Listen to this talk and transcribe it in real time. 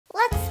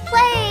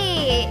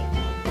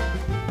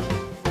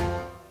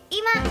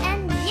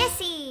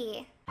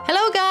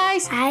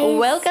guys!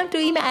 Welcome to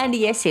Ima and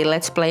Jessy.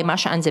 Let's play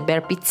Masha and the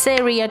Bear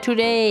Pizzeria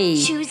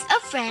today. Choose a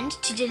friend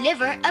to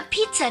deliver a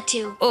pizza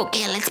to.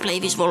 Okay, let's play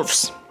with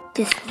wolves.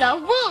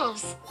 The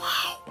wolves.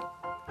 Wow.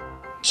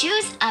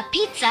 Choose a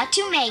pizza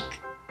to make.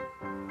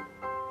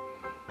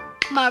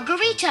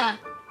 Margarita.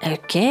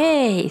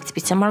 Okay, it's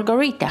pizza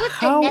margarita. Put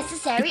the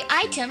necessary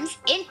items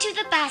into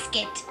the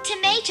basket.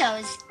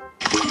 Tomatoes.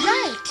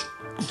 Right.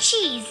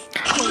 Cheese.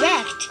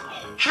 Correct.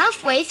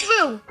 Halfway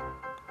through.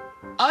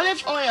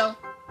 Olive oil.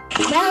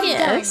 Well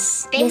done.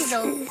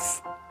 Basil.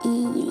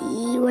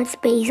 What's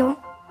basil?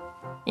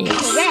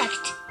 Yes.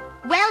 Correct.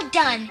 Well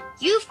done.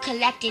 You've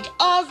collected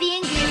all the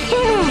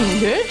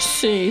ingredients.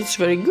 Yes, it's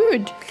very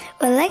good.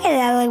 Well, look at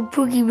that, like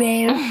Pookie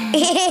Bear.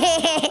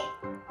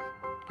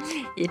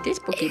 It is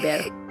Pookie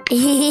Bear.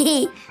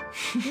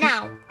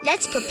 Now,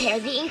 let's prepare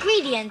the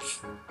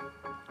ingredients.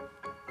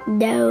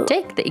 No.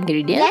 Take the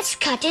ingredients. Let's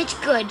cut it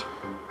good.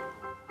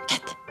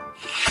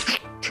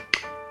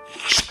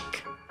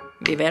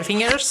 Beware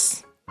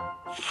fingers.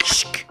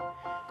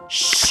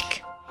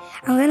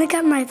 I'm gonna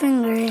cut my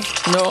fingers.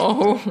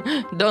 No,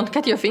 don't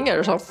cut your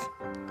fingers off.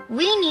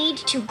 We need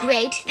to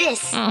grate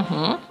this.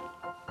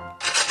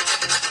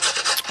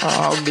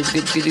 Oh, good.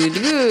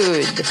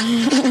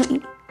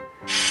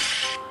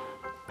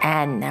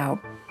 And now,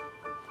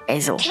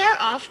 basil. Tear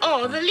off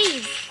all the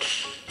leaves.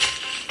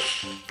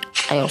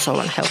 I also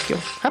want to help you.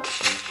 Up,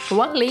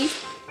 one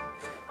leaf.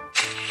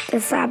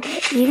 Just wrap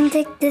it. You can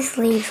take this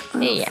leaf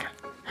off. Yeah.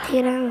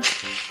 Take it out.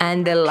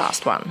 And the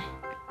last one.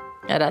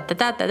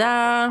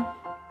 Da-da-da-da-da.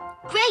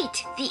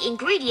 Great! The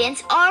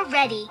ingredients are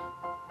ready.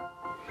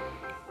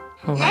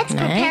 What Let's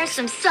prepare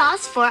some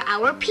sauce for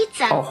our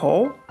pizza.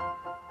 Oh,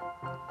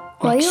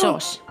 what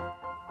sauce?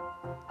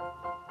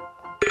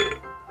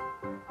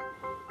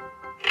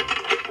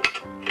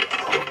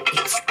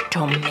 It's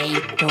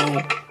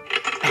tomato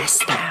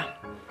pasta.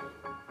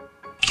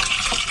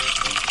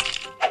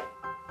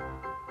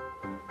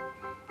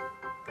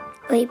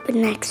 Wait, but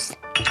next.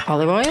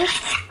 Olive oil.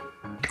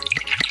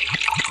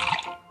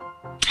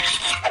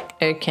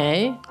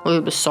 Okay, a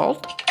little bit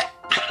salt.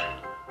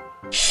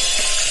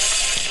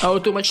 Oh,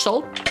 too much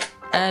salt.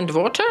 And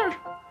water?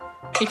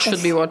 It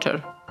should be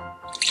water.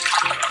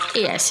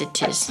 Yes,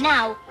 it is.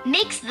 Now,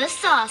 mix the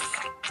sauce.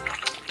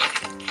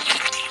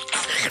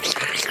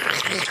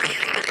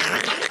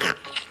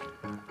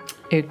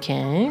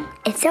 Okay.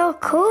 It's so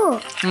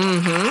cool.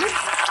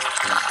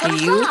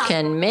 You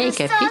can make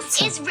a the sauce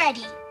pizza. is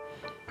ready.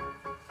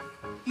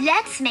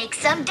 Let's make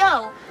some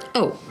dough.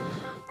 Oh,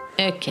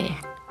 okay.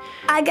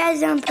 I got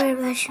it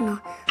professional.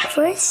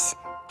 First,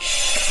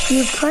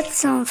 you put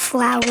some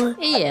flour.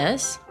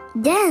 Yes.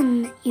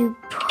 Then you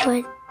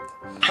put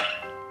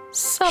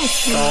some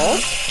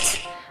salt.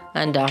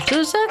 And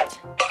after that,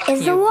 is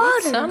the you water.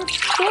 put some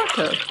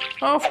water.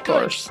 Of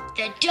course.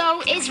 The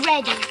dough is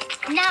ready.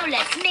 Now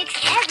let's mix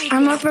everything.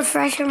 I'm a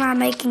professional at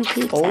making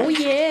pizza. Oh,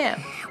 yeah.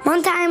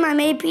 One time I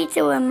made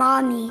pizza with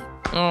mommy.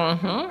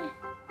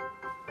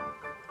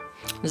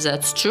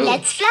 That's true.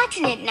 Let's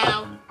flatten it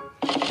now.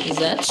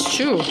 That's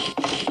true.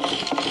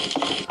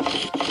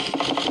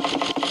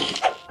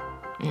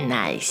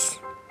 Nice.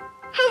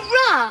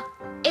 Hurrah!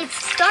 It's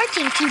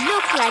starting to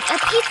look like a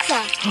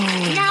pizza.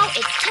 Now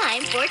it's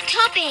time for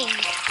topping.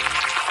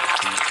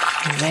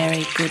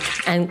 Very good.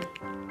 And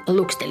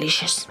looks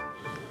delicious.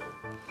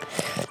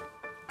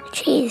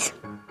 Cheese.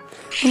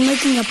 I'm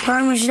making a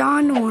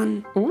Parmesan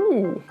one.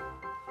 Ooh.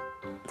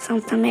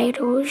 Some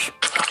tomatoes.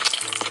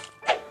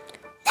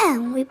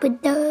 Then we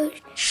put those.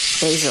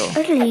 Basil.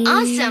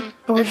 Awesome!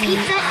 The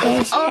pizza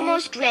is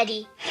almost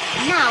ready.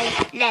 Now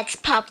let's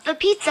pop the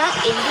pizza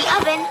in the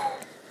oven.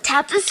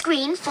 Tap the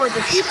screen for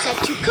the pizza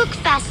to cook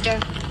faster.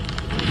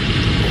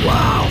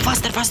 Wow.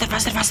 Faster. Tap. Just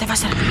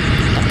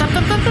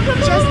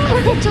a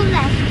little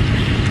left.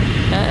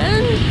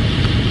 And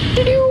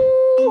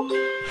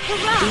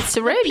Hurrah! it's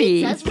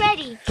ready. Pizza's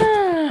ready.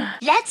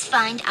 Let's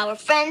find our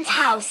friend's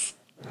house.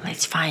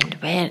 Let's find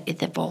where is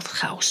the wolf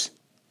house.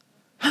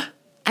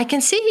 I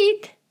can see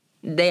it.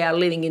 They are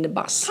living in the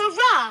bus.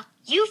 Hurrah!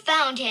 You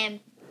found him.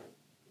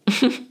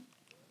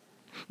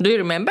 Do you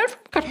remember from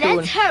cartoon?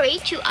 Let's hurry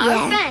to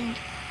our friend.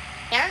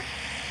 There.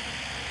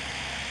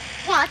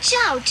 Watch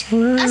out!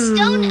 A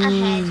stone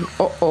ahead.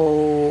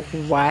 Uh-oh.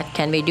 What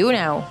can we do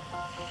now?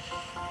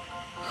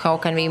 How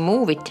can we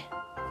move it?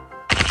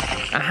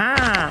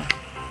 Aha!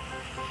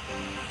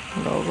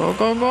 Go.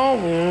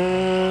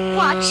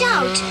 Watch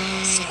out!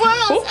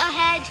 Squirrels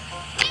ahead.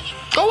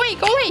 Go away.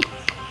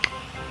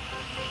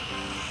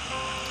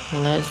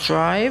 Let's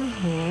drive.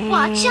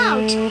 Watch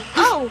out!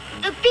 Oh,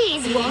 the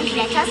bees won't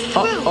let us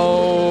through.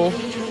 Uh-oh.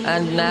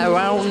 And now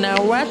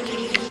what?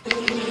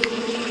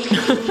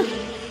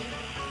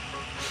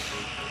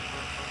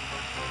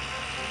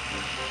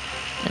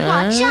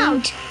 Watch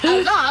out!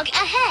 A log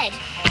ahead.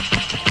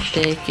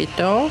 Take it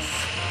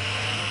off.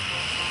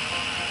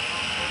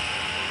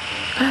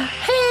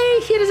 Hey,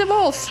 here is a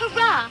wolf.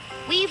 Hurrah!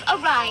 We've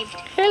arrived.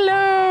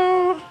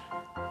 Hello.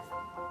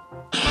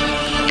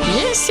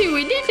 Yes,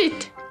 we did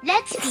it.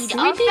 Let's feed We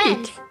our did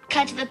friends.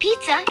 Cut the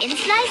pizza in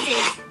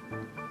slices.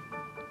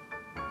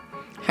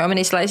 How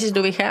many slices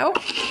do we have?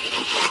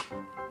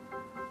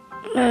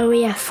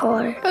 We have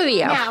 4. We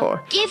have Now,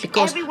 4. give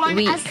Because everyone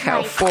we a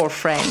have slice. 4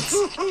 friends.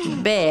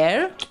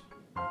 Bear,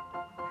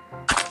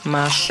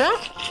 Masha,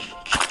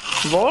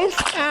 Wolf,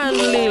 and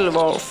Lil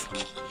Wolf.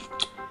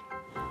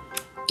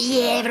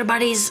 Yeah,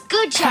 everybody's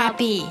Good job.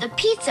 happy. The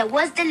pizza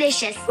was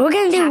delicious. We're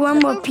gonna do Tap one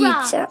the more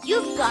hurrah. pizza.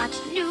 You've got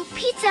new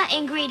pizza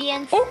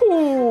ingredients.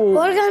 Oh,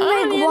 We're gonna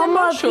make onion one and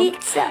more mushroom.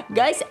 pizza.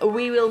 Guys,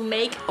 we will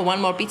make one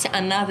more pizza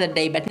another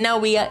day, but now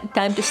we are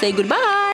time to say goodbye.